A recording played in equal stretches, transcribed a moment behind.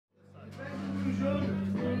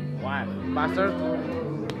bastard.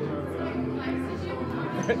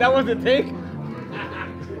 That was the take?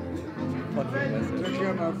 Take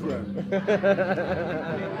care, my friend.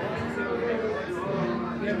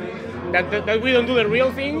 that we don't do the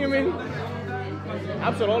real thing, you mean?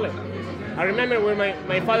 Absolutely. I remember when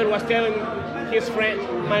my father was telling his friend,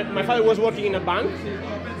 my father was working in a bank,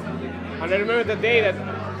 and I remember the day that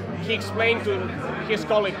he explained to his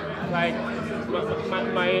colleague, like,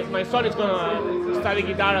 my son is gonna study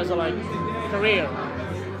guitar as a like career.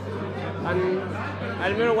 And I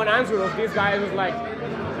remember one answer of this guy was like,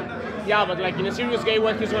 yeah, but like in a serious game,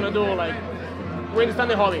 what he's gonna do, like, we understand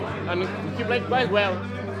the hobby, and he played quite well,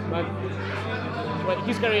 but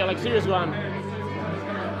his career, like serious one.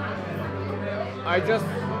 I just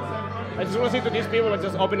want to say to these people, like,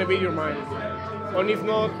 just open a bit your mind, or if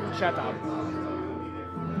not, shut up.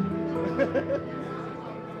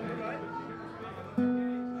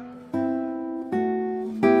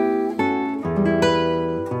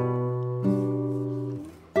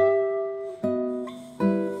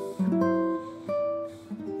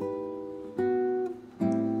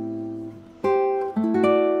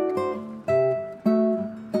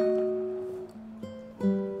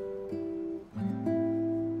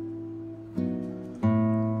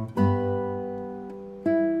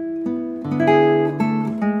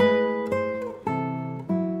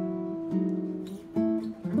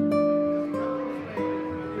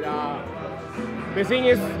 The thing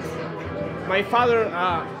is, my father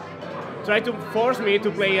tried to force me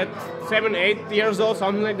to play at 7, 8 years old,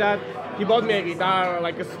 something like that. He bought me a guitar,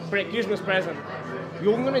 like a Christmas present.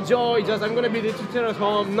 You're gonna enjoy, I'm gonna be the teacher at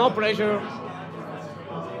home, no pressure.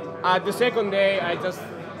 At the second day, I just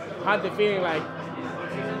had the feeling like,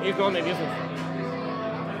 it's not my business.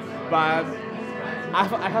 But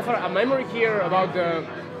I have a memory here about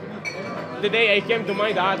the day I came to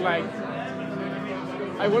my dad, like,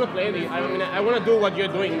 I want to play this. I mean, I want to do what you're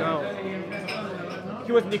doing now.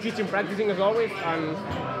 He was in the kitchen practicing as always, and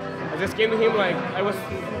I just came to him like, I was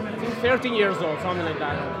 13 years old, something like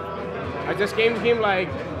that. I just came to him like,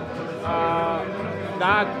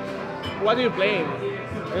 Dad, what are you playing?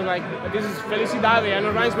 And like, this is Felicidade, an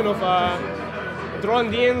arrangement of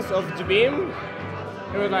Trondines of Jabim.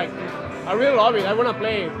 He was like, I really love it, I want to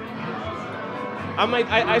play it.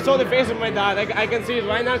 I saw the face of my dad, I can see it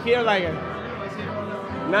right now here, like,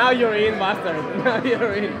 now you're in, bastard. Now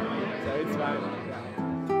you're in. So it's fine.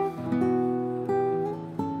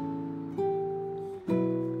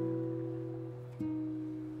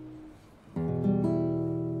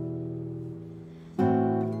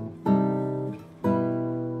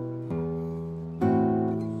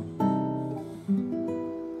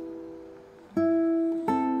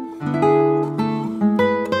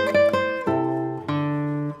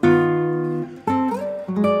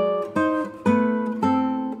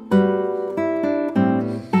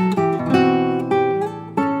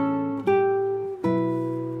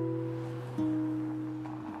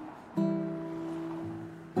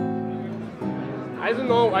 I don't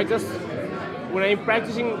know. I just when I'm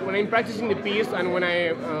practicing the piece, and when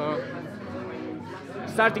I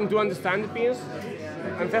starting to understand the piece,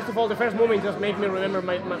 and first of all, the first movement just made me remember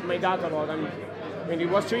my dad a lot. And I mean, it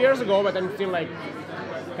was 2 years ago, but I'm still like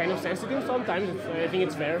kind of sensitive sometimes. I think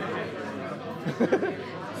it's fair.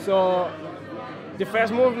 So the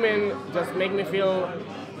first movement just made me feel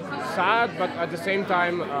sad, but at the same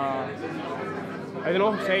time, I don't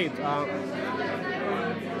know how to say it,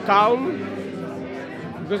 calm.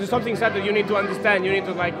 Because it's something sad that you need to understand. You need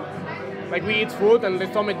to like we eat food and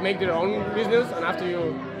let stomach make their own business, and after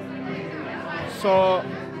you. So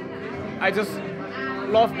I just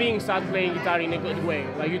love being sad playing guitar in a good way.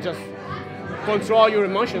 Like you just control your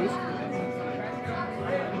emotions.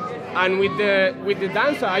 And with the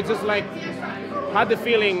dancer, I just like had the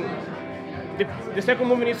feeling. The second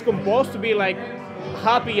movement is composed to be like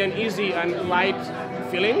happy and easy and light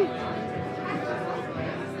feeling.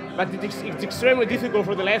 But it's extremely difficult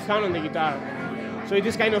for the left hand on the guitar. So it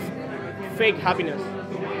is kind of fake happiness.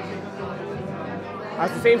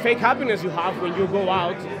 As the same fake happiness you have when you go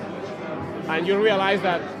out and you realize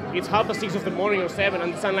that it's 6:30 of the morning or 7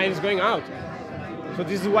 and the sunlight is going out. So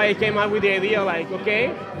this is why I came up with the idea like,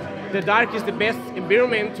 okay, the dark is the best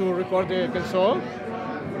environment to record the console,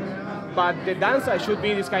 but the dancer should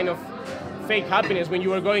be this kind of fake happiness when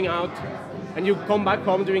you are going out and you come back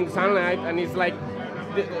home during the sunlight and it's like,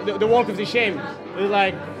 the walk of the shame. It's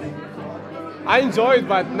like, I enjoy it,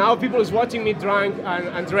 but now people is watching me drunk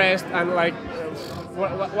and dressed and like,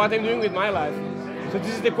 what I'm doing with my life. So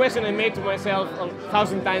this is the question I made to myself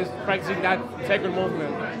 1,000 times practicing that second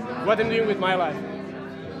movement. What I'm doing with my life.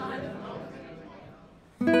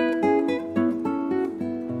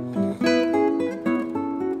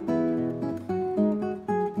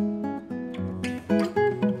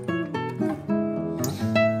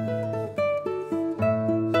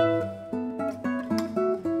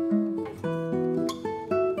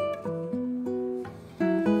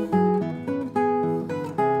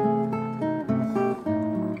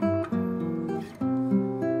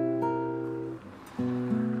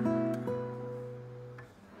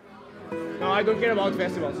 I don't care about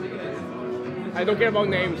festivals. I don't care about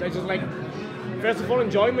names. I just like, first of all,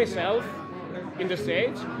 enjoy myself in the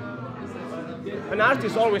stage. An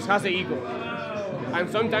artist always has an ego. And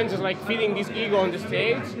sometimes it's like feeding this ego on the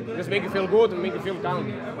stage, just make you feel good and make you feel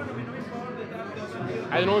calm.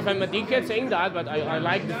 I don't know if I'm a dickhead saying that, but I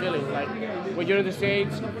like the feeling. Like when you're on the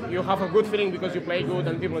stage, you have a good feeling because you play good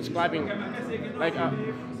and people are clapping. Like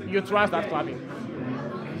you trust that clapping.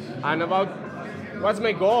 And about what's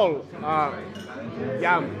my goal?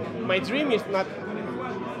 Yeah, my dream is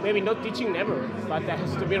maybe not teaching never, but that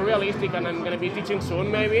has to be realistic, and I'm gonna be teaching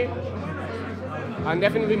soon maybe. And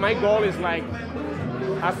definitely my goal is like,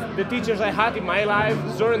 as the teachers I had in my life,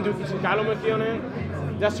 Zoran Dukic and Carlo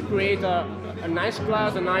Marchione, just to create a nice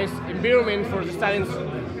class, a nice environment for the students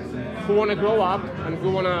who want to grow up and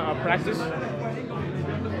who want to practice.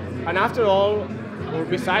 And after all, or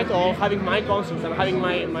beside all, having my concerts and having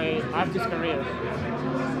my artist career.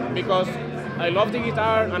 Because I love the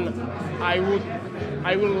guitar and I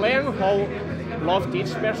will learn how love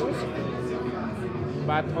teach persons.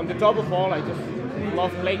 But on the top of all, I just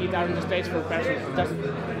love playing guitar on the stage for persons.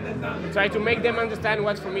 Just try to make them understand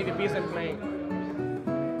what's for me the piece I'm playing.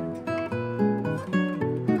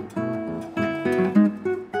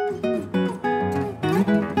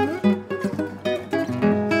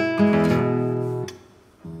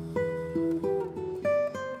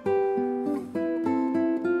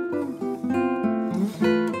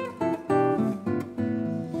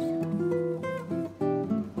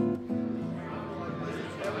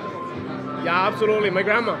 Yeah, absolutely. My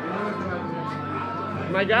grandma.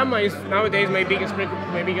 My grandma is nowadays my biggest thing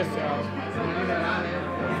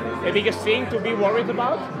to be worried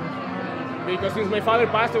about. Because since my father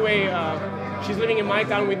passed away, she's living in my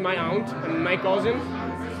town with my aunt and my cousin.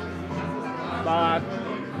 But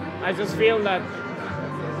I just feel that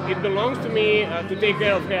it belongs to me to take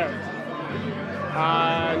care of her.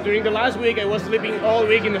 During the last week, I was sleeping all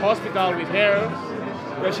week in the hospital with her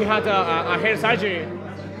because she had a hair surgery.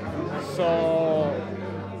 So,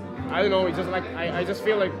 I don't know, it's just like, I just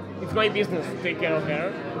feel like it's my business to take care of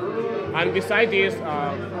her. And besides this,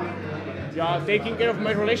 yeah, taking care of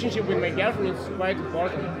my relationship with my girlfriend is quite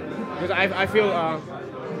important. Because I feel,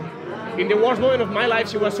 in the worst moment of my life,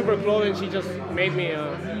 she was super close and she just made me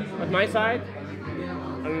at my side.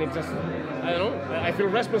 And it just, I don't know, I feel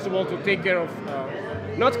responsible to take care of,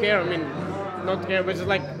 not care, but just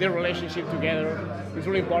like their relationship together. It's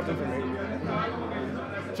really important for me.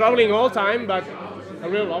 Traveling all the time, but I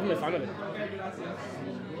really love my family.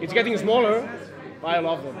 It's getting smaller, but I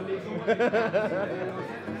love them.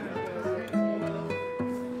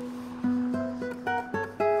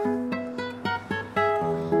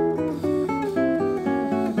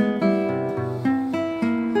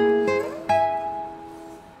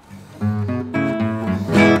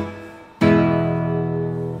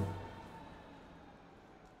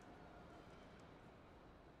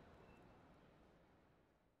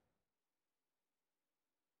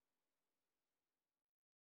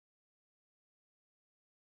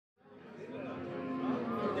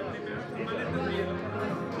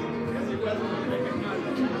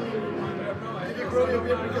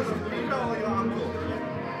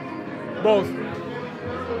 Both.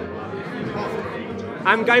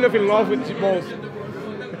 I'm kind of in love with both.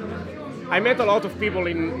 I met a lot of people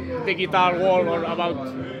in the guitar world or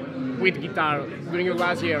with guitar during the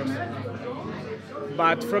last years.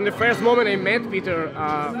 But from the first moment I met Peter,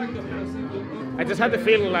 I just had the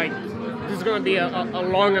feeling like this is going to be a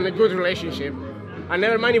long and a good relationship. And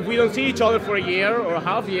never mind if we don't see each other for a year or a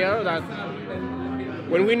half year, that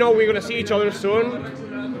when we know we're going to see each other soon,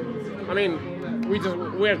 I mean,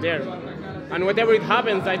 we're there. And whatever it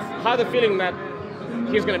happens, I have the feeling that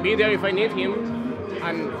he's going to be there if I need him.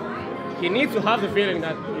 And he needs to have the feeling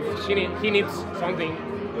that if he needs something,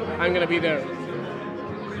 I'm going to be there.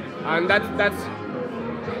 And that's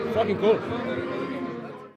fucking cool.